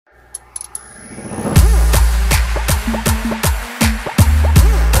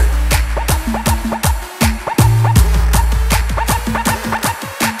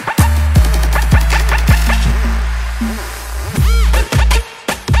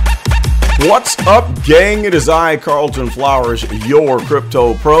What's up, gang? It is I, Carlton Flowers, your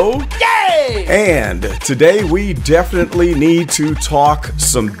crypto pro. Yay! And today we definitely need to talk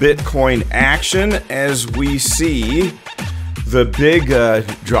some Bitcoin action as we see the big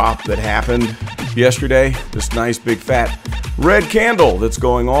drop that happened yesterday. This nice big fat red candle that's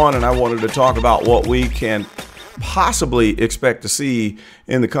going on, and I wanted to talk about what we can possibly expect to see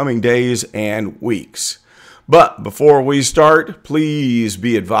in the coming days and weeks. But before we start, please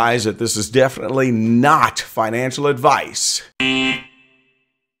be advised that this is definitely not financial advice.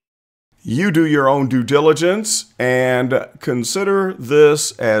 You do your own due diligence and consider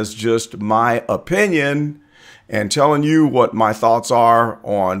this as just my opinion and telling you what my thoughts are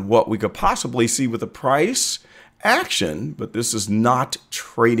on what we could possibly see with the price action, but this is not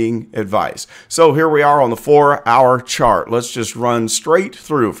trading advice. So here we are on the 4-hour chart. Let's just run straight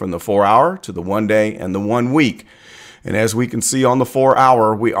through from the 4-hour to the 1 day and the 1 week. And as we can see on the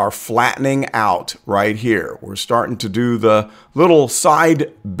 4-hour, we are flattening out right here. We're starting to do the little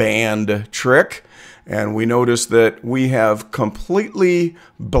side band trick. And we notice that we have completely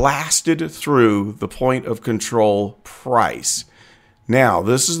blasted through the point of control price. Now,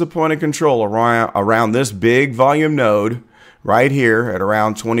 this is the point of control around this big volume node right here at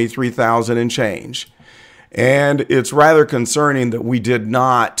around 23,000 and change. And it's rather concerning that we did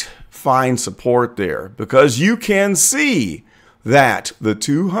not find support there, because you can see that the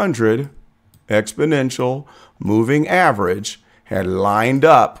 200 exponential moving average had lined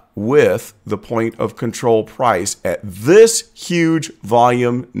up with the point of control price at this huge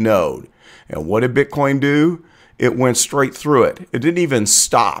volume node. And what did Bitcoin do? It went straight through it. It didn't even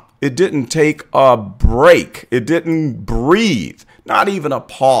stop. It didn't take a break. It didn't breathe, not even a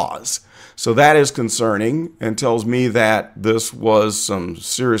pause. So that is concerning and tells me that this was some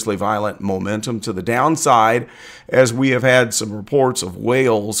seriously violent momentum to the downside, as we have had some reports of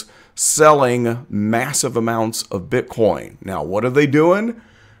whales selling massive amounts of Bitcoin. Now, what are they doing?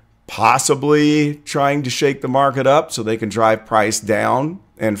 Possibly trying to shake the market up so they can drive price down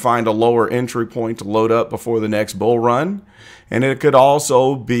and find a lower entry point to load up before the next bull run. And it could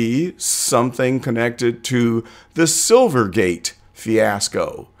also be something connected to the Silvergate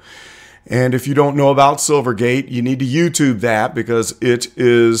fiasco. And if you don't know about Silvergate, you need to YouTube that, because it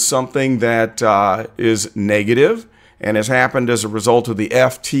is something that is negative and has happened as a result of the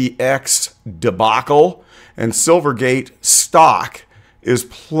FTX debacle. And Silvergate stock is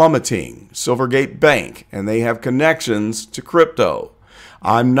plummeting. Silvergate Bank, and they have connections to crypto.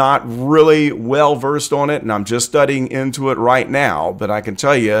 I'm not really well versed on it, and I'm just studying into it right now, but I can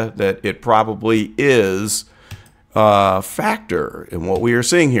tell you that it probably is a factor in what we are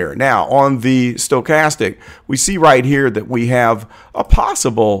seeing here. Now, on the stochastic, we see right here that we have a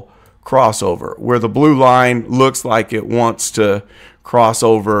possible crossover where the blue line looks like it wants to cross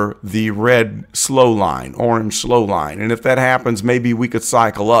over the red slow line, orange slow line. And if that happens, maybe we could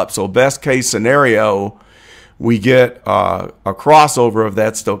cycle up. So best case scenario, we get a crossover of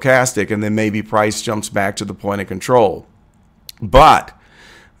that stochastic, and then maybe price jumps back to the point of control. But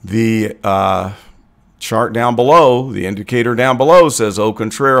the chart down below, the indicator down below says au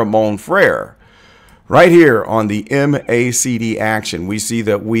contraire, mon frère. Right here on the MACD action, we see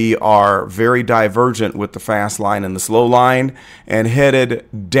that we are very divergent with the fast line and the slow line and headed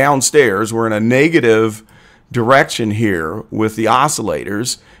downstairs. We're in a negative direction here with the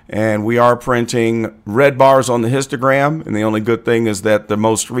oscillators, and we are printing red bars on the histogram. And the only good thing is that the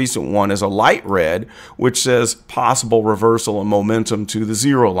most recent one is a light red, which says possible reversal of momentum to the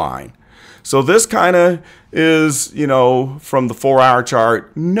zero line. So this kind of is, you know, from the 4-hour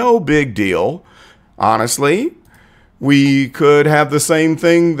chart, no big deal. Honestly, we could have the same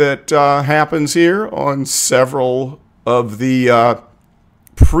thing that happens here on several of the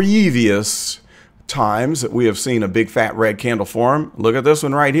previous times that we have seen a big fat red candle form. Look at this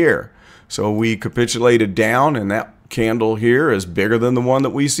one right here. So we capitulated down, and that candle here is bigger than the one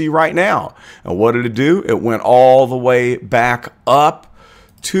that we see right now. And what did it do? It went all the way back up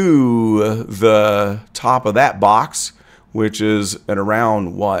to the top of that box, which is at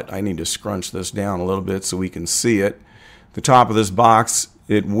around what? I need to scrunch this down a little bit so we can see it. The top of this box,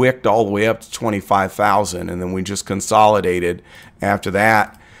 it wicked all the way up to 25,000, and then we just consolidated after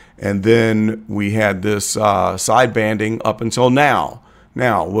that. And then we had this side banding up until now.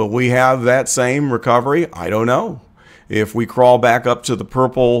 Now, will we have that same recovery? I don't know. If we crawl back up to the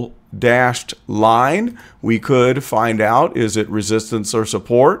purple dashed line, we could find out, is it resistance or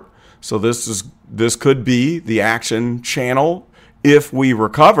support? So this could be the action channel if we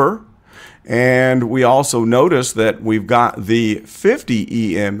recover. And we also notice that we've got the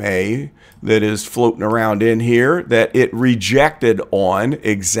 50 EMA that is floating around in here that it rejected on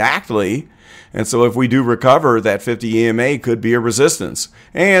exactly. And so if we do recover, that 50 EMA could be a resistance.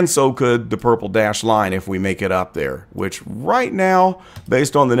 And so could the purple dashed line if we make it up there, which right now,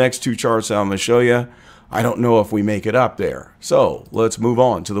 based on the next two charts I'm going to show you, I don't know if we make it up there. So let's move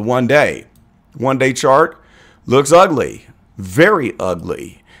on to the 1 day. 1 day chart looks ugly, very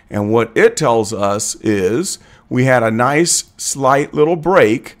ugly. And what it tells us is we had a nice slight little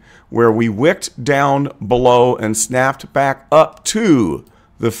break where we wicked down below and snapped back up to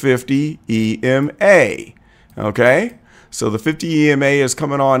the 50 EMA. Okay, so the 50 EMA is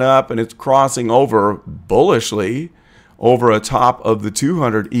coming on up and it's crossing over bullishly over a top of the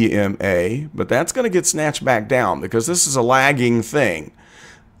 200 EMA, but that's going to get snatched back down because this is a lagging thing.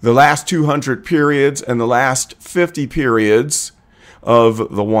 The last 200 periods and the last 50 periods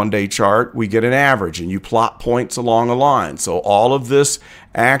of the 1 day chart, we get an average and you plot points along a line. So all of this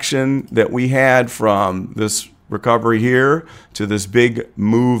action that we had from this recovery here to this big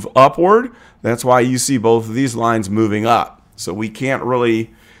move upward, that's why you see both of these lines moving up. So we can't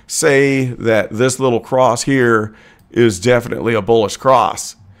really say that this little cross here is definitely a bullish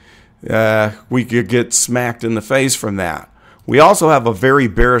cross. We could get smacked in the face from that. We also have a very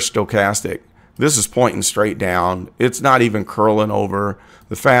bearish stochastic. This is pointing straight down. It's not even curling over.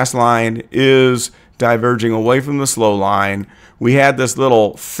 The fast line is diverging away from the slow line. We had this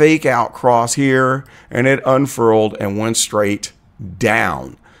little fake out cross here and it unfurled and went straight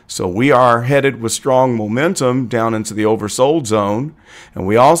down. So we are headed with strong momentum down into the oversold zone. And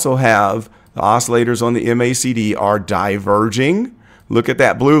we also have the oscillators on the MACD are diverging. Look at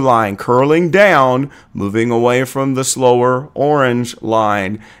that blue line curling down, moving away from the slower orange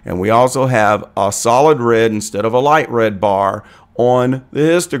line. And we also have a solid red instead of a light red bar on the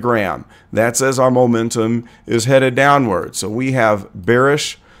histogram. That says our momentum is headed downward. So we have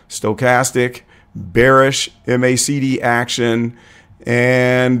bearish stochastic, bearish MACD action.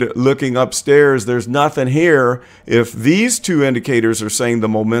 And looking upstairs, there's nothing here. If these two indicators are saying the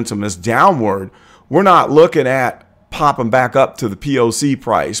momentum is downward, we're not looking at popping back up to the POC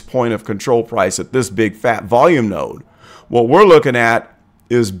price, point of control price at this big fat volume node. What we're looking at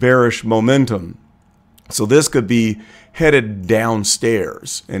is bearish momentum. So this could be headed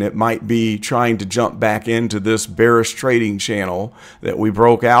downstairs and it might be trying to jump back into this bearish trading channel that we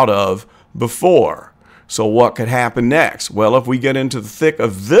broke out of before. So what could happen next? Well, if we get into the thick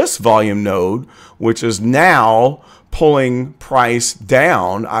of this volume node, which is now pulling price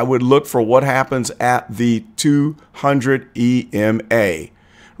down, I would look for what happens at the 200 EMA.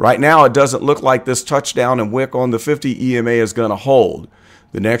 Right now, it doesn't look like this touchdown and wick on the 50 EMA is going to hold.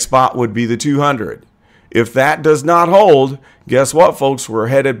 The next spot would be the 200. If that does not hold, guess what, folks? We're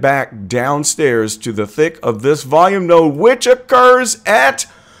headed back downstairs to the thick of this volume node, which occurs at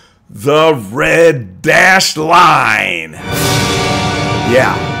the red dashed line.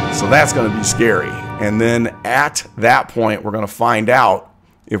 Yeah, so that's going to be scary. And then at that point, we're going to find out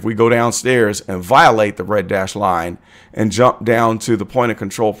if we go downstairs and violate the red dash line and jump down to the point of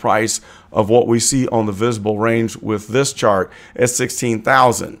control price of what we see on the visible range with this chart at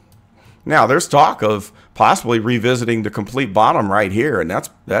 16,000. Now, there's talk of possibly revisiting the complete bottom right here, and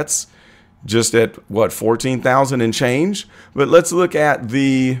that's just at, what, 14,000 and change? But let's look at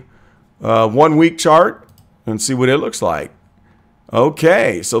the 1 week chart and see what it looks like.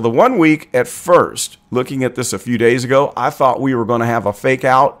 Okay, so the 1 week at first, looking at this a few days ago, I thought we were going to have a fake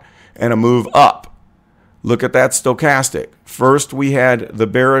out and a move up. Look at that stochastic. First, we had the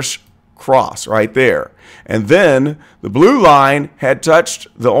bearish cross right there. And then the blue line had touched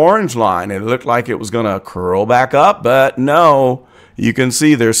the orange line. And it looked like it was going to curl back up, but no, you can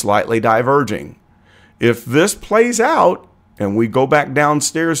see they're slightly diverging. If this plays out and we go back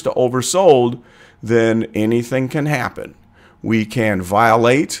downstairs to oversold, then anything can happen. We can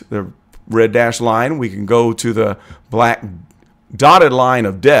violate the red dash line. We can go to the black dotted line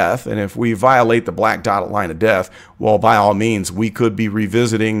of death. And if we violate the black dotted line of death, well, by all means, we could be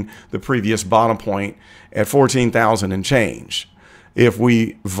revisiting the previous bottom point at 14,000 and change. If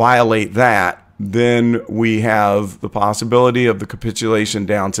we violate that, then we have the possibility of the capitulation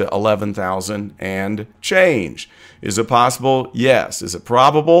down to 11,000 and change. Is it possible? Yes. Is it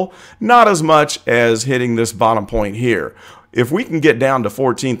probable? Not as much as hitting this bottom point here. If we can get down to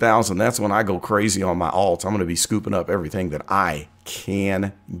 14,000, that's when I go crazy on my alts. I'm going to be scooping up everything that I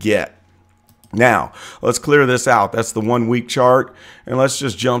can get. Now, let's clear this out. That's the 1 week chart. And let's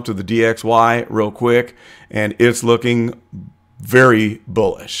just jump to the DXY real quick. And it's looking very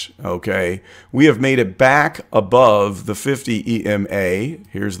bullish. Okay. We have made it back above the 50 EMA.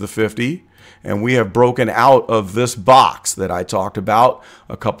 Here's the 50. and we have broken out of this box that I talked about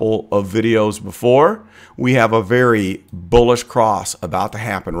a couple of videos before. We have a very bullish cross about to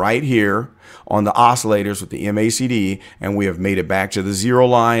happen right here on the oscillators with the MACD, and we have made it back to the zero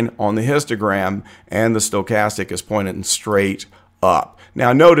line on the histogram, and the stochastic is pointing straight up.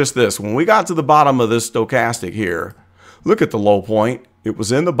 Now notice this, when we got to the bottom of this stochastic here, look at the low point. It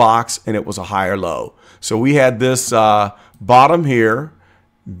was in the box and it was a higher low. So we had this bottom here,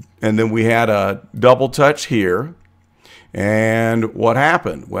 and then we had a double touch here. And what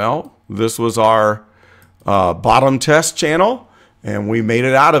happened? Well, this was our bottom test channel, and we made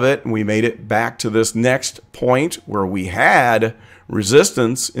it out of it, and we made it back to this next point where we had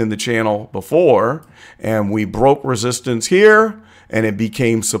resistance in the channel before, and we broke resistance here, and it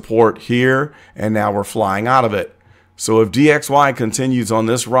became support here, and now we're flying out of it. So if DXY continues on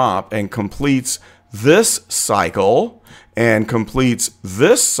this romp and completes this cycle and completes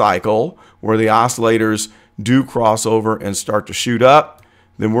this cycle where the oscillators do cross over and start to shoot up,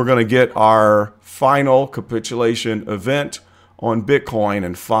 then we're going to get our final capitulation event on Bitcoin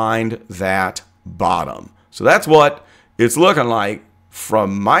and find that bottom. So that's what it's looking like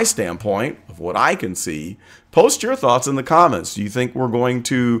from my standpoint of what I can see. Post your thoughts in the comments. Do you think we're going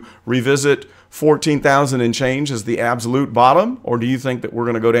to revisit 14,000 and change as the absolute bottom, or do you think that we're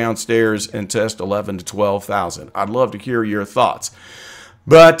going to go downstairs and test 11 to 12,000? I'd love to hear your thoughts.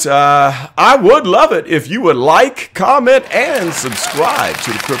 But I would love it if you would like, comment, and subscribe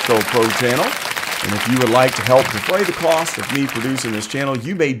to the Crypto Pro channel. And if you would like to help defray the cost of me producing this channel,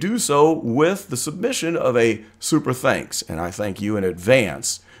 you may do so with the submission of a super thanks. And I thank you in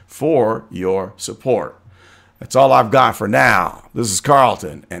advance for your support. That's all I've got for now. This is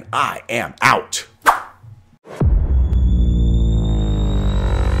Carlton, and I am out.